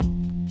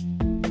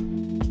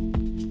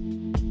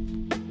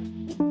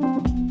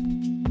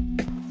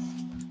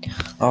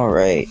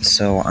Alright,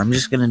 so I'm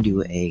just gonna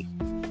do a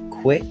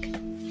quick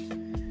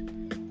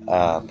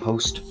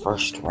post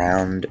first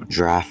round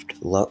draft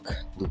look.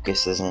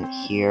 Lucas isn't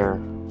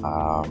here.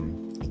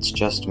 It's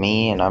just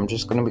me, and I'm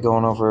just gonna be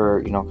going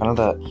over, kind of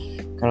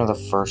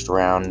the first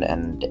round,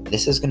 and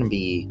this is gonna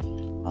be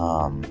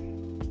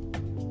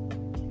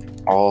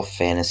all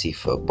fantasy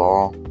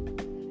football.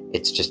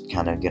 It's just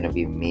kind of gonna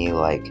be me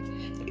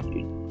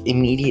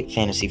immediate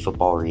fantasy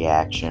football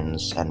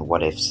reactions and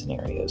what if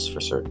scenarios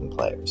for certain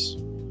players.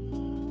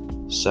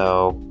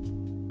 So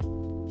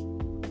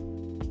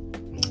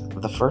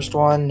the first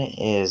one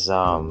is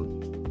going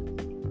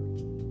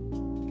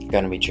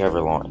to be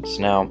Trevor Lawrence.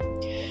 Now,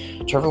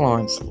 Trevor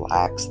Lawrence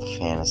lacks the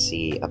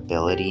fantasy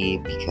ability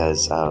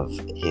because of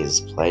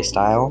his play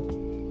style,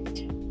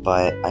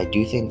 but I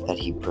do think that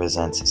he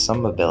presents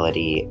some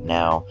ability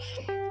now,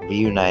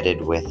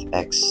 reunited with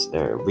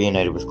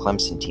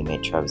Clemson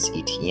teammate Travis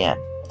Etienne.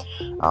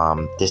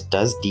 This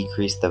does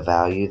decrease the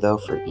value, though,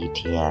 for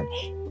Etienne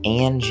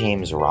and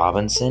James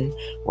Robinson.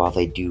 While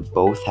they do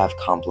both have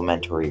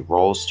complementary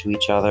roles to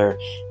each other,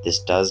 this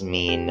does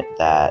mean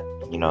that,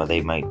 they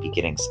might be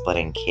getting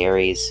splitting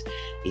carries.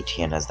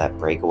 Etienne has that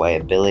breakaway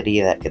ability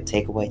that could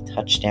take away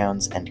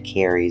touchdowns and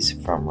carries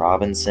from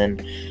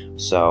Robinson.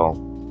 So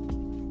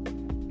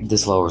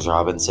this lowers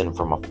Robinson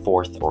from a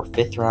 4th or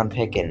 5th round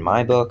pick in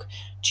my book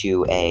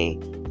to a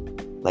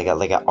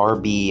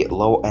RB,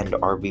 low end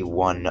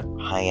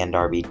RB1, high end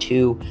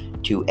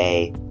RB2 to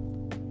a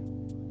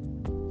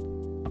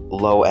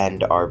low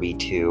end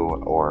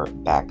RB2 or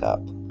backup.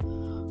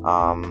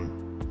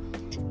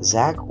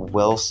 Zach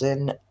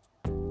Wilson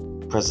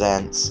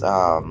presents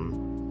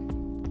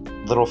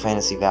little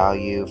fantasy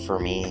value for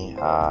me.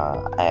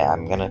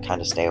 I'm gonna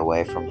kind of stay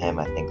away from him.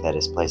 I think that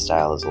his play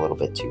style is a little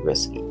bit too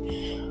risky.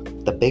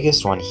 The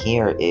biggest one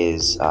here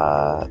is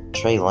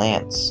Trey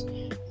Lance.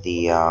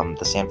 The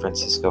San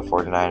Francisco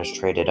 49ers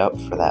traded up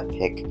for that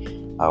pick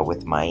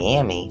with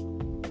Miami,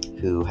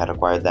 who had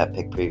acquired that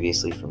pick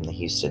previously from the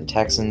Houston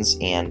Texans.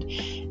 And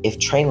if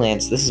Trey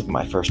Lance, this is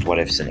my first what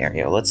if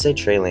scenario. Let's say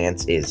Trey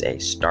Lance is a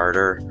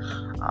starter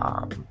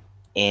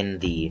in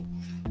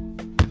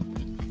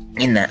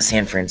that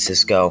San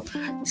Francisco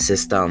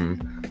system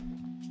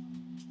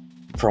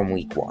from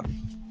week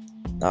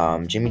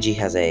 1. Jimmy G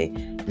has a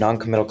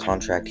non-committal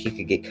contract. He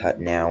could get cut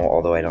now,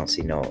 although I don't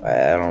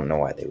know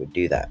why they would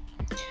do that.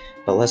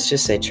 But let's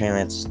just say Trey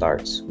Lance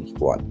starts week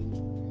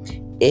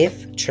 1.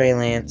 If Trey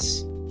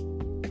Lance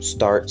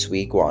starts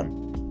week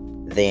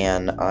 1,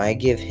 then I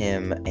give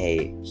him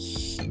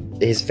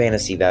his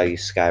fantasy value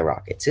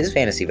skyrockets. His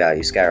fantasy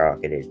value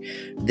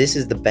skyrocketed. This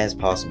is the best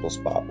possible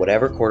spot.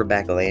 Whatever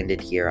quarterback landed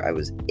here, I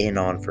was in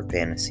on for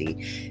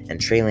fantasy. And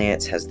Trey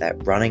Lance has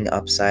that running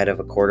upside of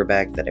a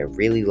quarterback that I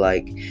really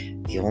like.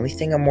 The only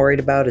thing I'm worried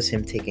about is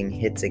him taking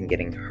hits and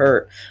getting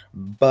hurt,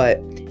 but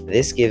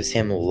this gives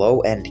him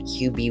low-end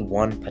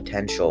QB1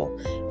 potential,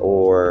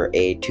 or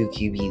a 2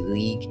 QB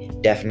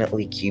league,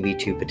 definitely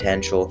QB2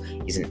 potential.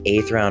 He's an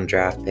 8th round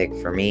draft pick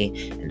for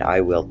me, and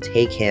I will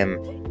take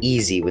him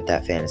easy with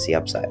that fantasy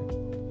upside.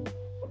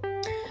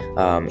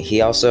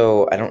 He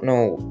also, I don't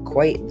know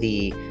quite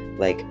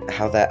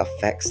how that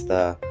affects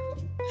the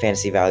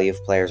fantasy value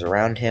of players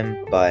around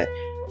him, but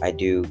I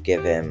give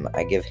him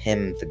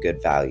the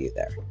good value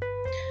there.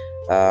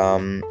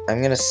 I'm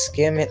going to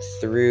skim it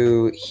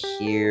through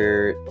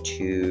here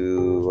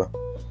to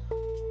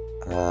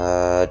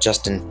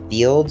Justin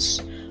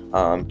Fields.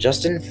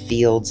 Justin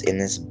Fields in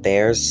this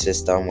Bears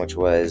system, which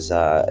was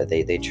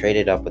they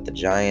traded up with the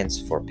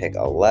Giants for pick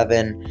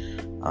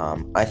 11.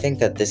 I think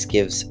that this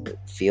gives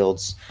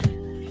Fields,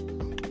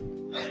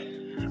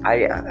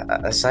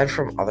 aside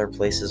from other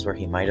places where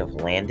he might have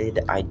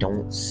landed, I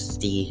don't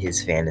see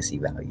his fantasy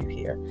value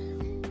here.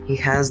 He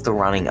has the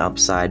running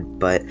upside,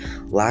 but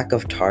lack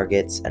of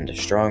targets and a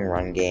strong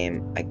run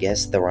game. I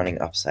guess the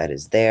running upside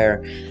is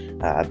there.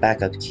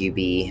 Backup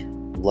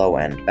QB,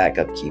 low-end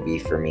backup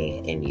QB for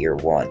me in year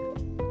 1.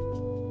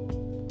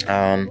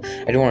 I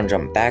do want to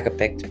jump back a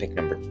pick to pick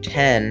number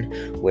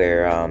 10,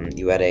 where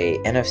you had a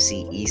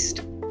NFC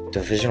East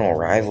divisional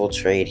rival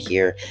trade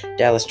here.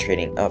 Dallas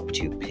trading up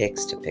 2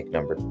 picks to pick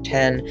number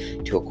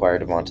 10 to acquire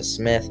Devonta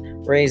Smith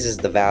raises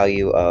the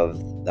value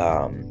of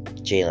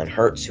Jalen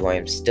Hurts, who I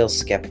am still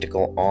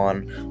skeptical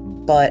on,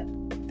 but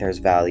there's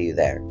value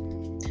there.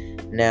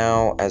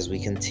 Now, as we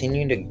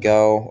continue to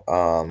go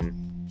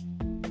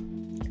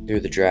through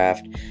the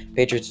draft,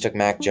 Patriots took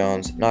Mac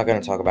Jones. Not going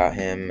to talk about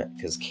him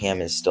because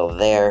Cam is still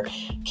there.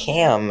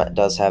 Cam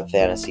does have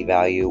fantasy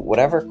value.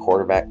 Whatever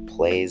quarterback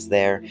plays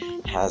there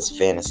has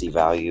fantasy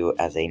value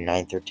as a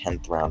 9th or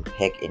 10th round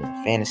pick in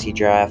your fantasy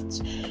drafts.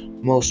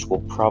 Both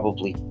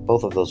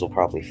of those will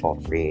probably fall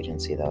to free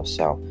agency, though,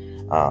 so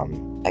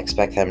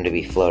expect them to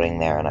be floating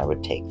there, and I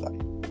would take them.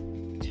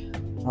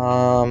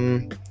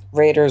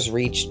 Raiders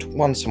reached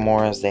once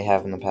more, as they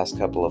have in the past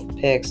couple of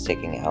picks,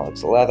 taking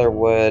Alex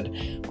Leatherwood,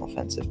 while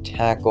offensive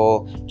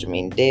tackle.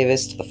 Jermaine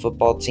Davis to the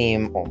football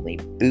team only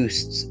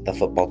boosts the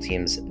football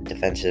team's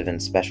defensive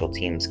and special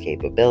teams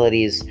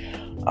capabilities.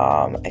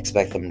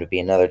 Expect them to be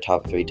another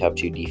top 3, top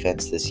 2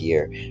 defense this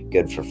year.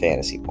 Good for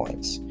fantasy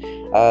points.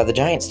 The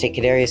Giants take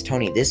Kadarius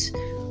Toney. This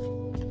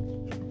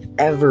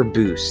ever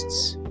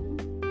boosts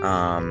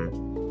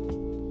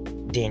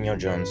Daniel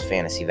Jones'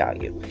 fantasy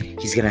value.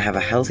 He's gonna have a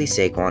healthy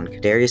Saquon.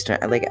 Kadarius Toney.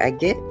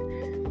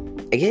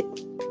 I get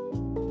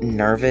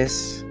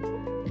nervous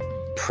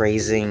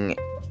praising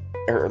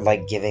or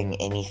giving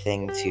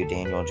anything to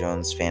Daniel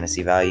Jones'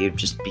 fantasy value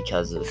just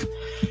because of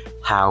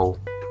how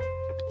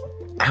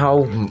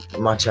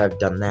much I've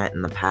done that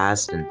in the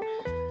past, and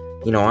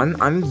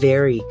I'm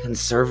very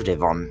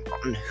conservative on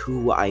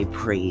who I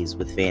praise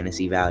with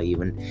fantasy value.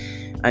 And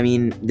I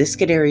mean, this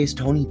Kadarius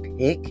Toney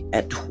pick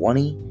at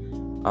 20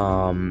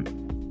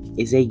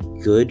 is a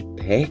good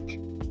pick,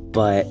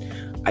 but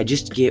I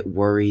just get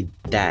worried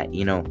that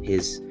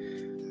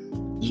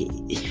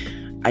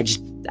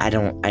I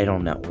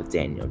don't know with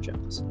Daniel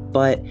Jones.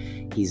 But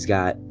he's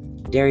got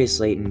Darius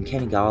Slayton,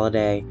 Kenny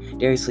Golladay.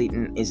 Darius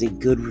Slayton is a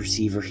good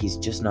receiver. He's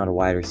just not a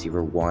wide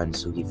receiver 1,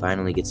 so he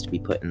finally gets to be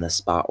put in the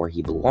spot where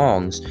he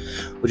belongs,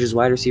 which is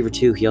wide receiver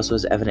 2. He also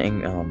has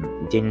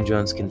Daniel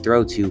Jones can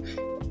throw to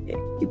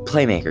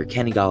playmaker,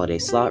 Kenny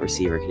Golladay, slot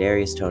receiver,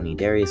 Kadarius Toney,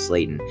 Darius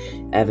Slayton,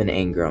 Evan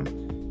Ingram,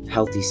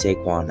 healthy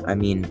Saquon. I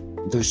mean,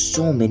 there's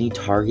so many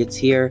targets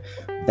here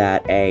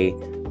that a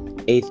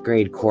 8th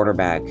grade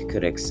quarterback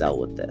could excel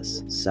with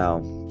this.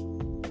 So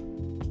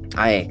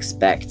I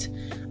expect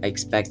a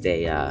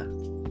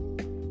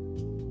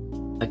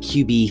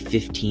QB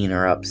 15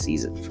 or up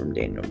season from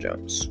Daniel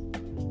Jones.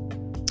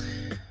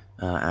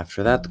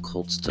 After that, the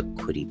Colts took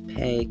Kwity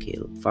Paye,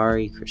 Caleb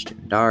Farley,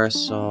 Christian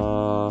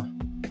Darrisaw.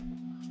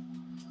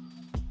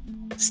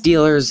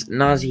 Steelers,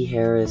 Najee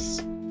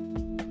Harris.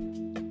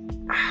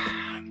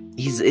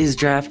 His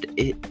draft,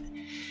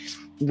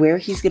 where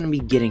he's going to be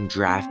getting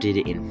drafted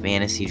in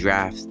fantasy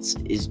drafts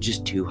is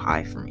just too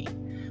high for me.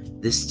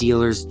 This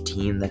Steelers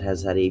team that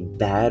has had a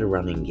bad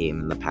running game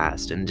in the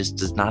past and just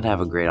does not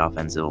have a great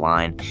offensive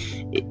line,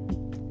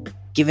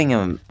 getting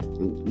a new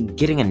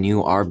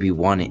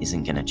RB1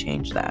 isn't going to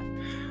change that.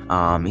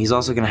 He's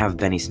also going to have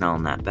Benny Snell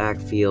in that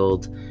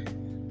backfield.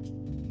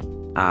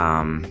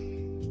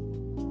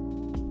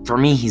 For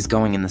me, he's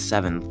going in the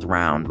 7th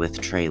round with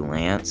Trey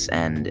Lance,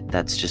 and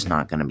that's just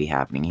not going to be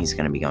happening. He's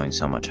going to be going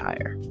so much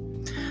higher.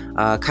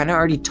 Kind of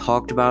already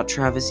talked about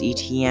Travis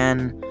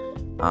Etienne.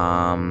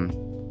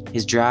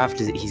 His draft,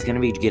 he's going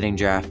to be getting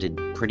drafted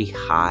pretty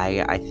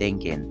high, I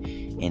think,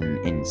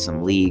 in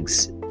some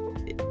leagues.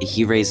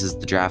 He raises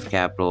the draft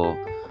capital,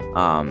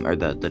 or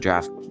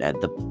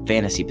the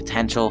fantasy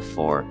potential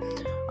for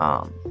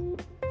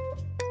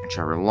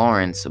Trevor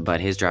Lawrence,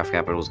 but his draft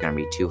capital is going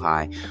to be too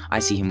high. I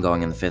see him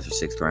going in the 5th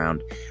or 6th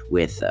round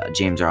with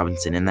James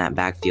Robinson in that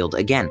backfield.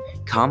 Again,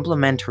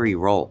 complementary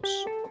roles,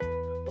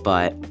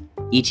 but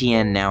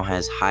Etienne now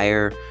has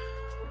higher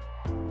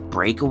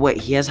breakaway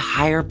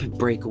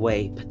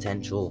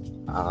potential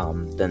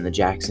than the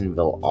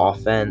Jacksonville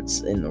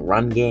offense in the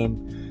run game.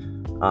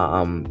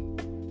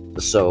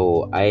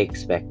 So I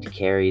expect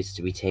carries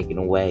to be taken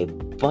away,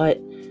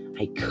 but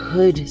I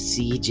could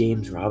see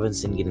James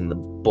Robinson getting the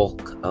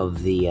bulk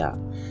of the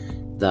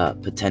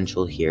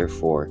potential here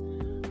for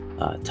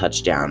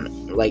touchdown,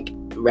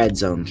 red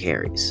zone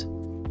carries.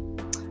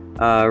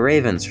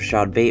 Ravens,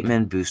 Rashad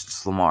Bateman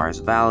boosts Lamar's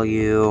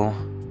value.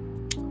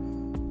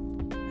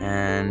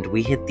 And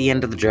we hit the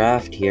end of the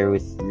draft here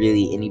with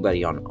really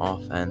anybody on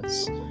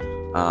offense.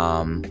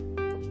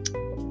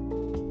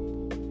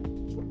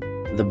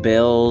 The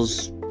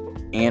Bills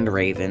and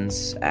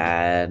Ravens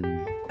add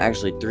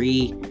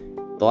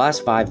the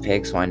last 5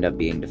 picks wind up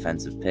being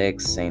defensive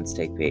picks. Saints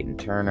take Peyton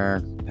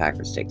Turner,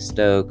 Packers take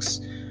Stokes,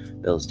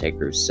 Bills take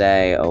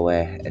Rousseau, Owe,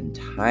 and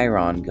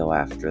Tyron go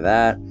after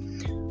that.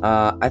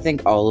 I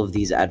think all of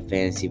these add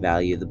fantasy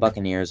value. The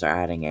Buccaneers are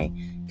adding a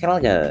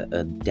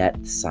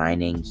depth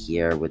signing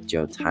here with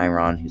Joe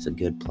Tyron, who's a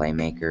good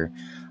playmaker.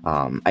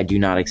 I do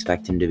not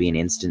expect him to be an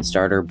instant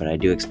starter, but I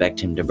do expect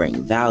him to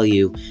bring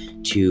value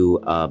to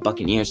a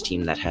Buccaneers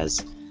team that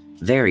has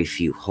very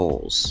few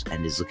holes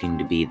and is looking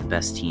to be the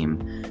best team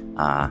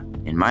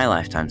in my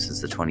lifetime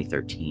since the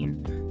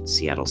 2013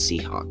 Seattle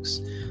Seahawks.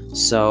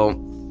 So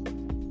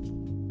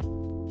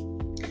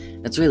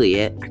that's really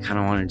it. I kind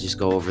of want to just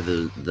go over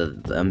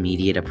the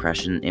immediate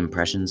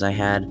impressions I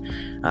had.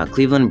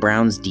 Cleveland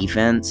Browns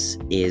defense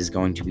is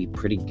going to be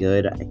pretty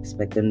good. I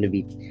expect them to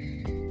be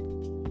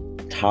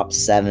top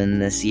 7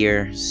 this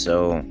year,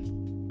 so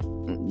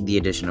the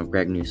addition of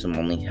Greg Newsome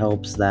only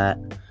helps that.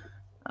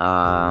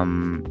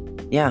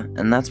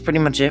 And that's pretty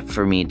much it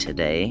for me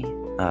today.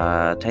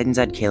 Titans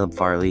had Caleb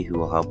Farley, who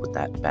will help with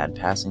that bad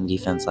passing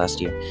defense last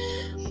year.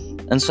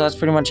 And so that's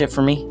pretty much it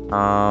for me.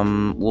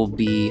 We'll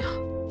be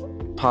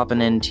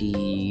popping in to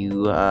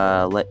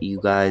let you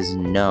guys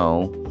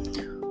know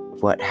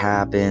what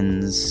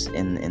happens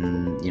in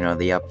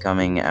the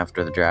upcoming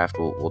after the draft.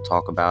 We'll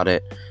talk about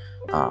it.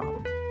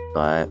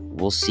 But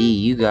we'll see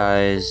you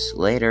guys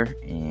later,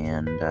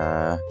 and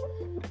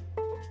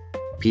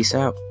Peace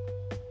out.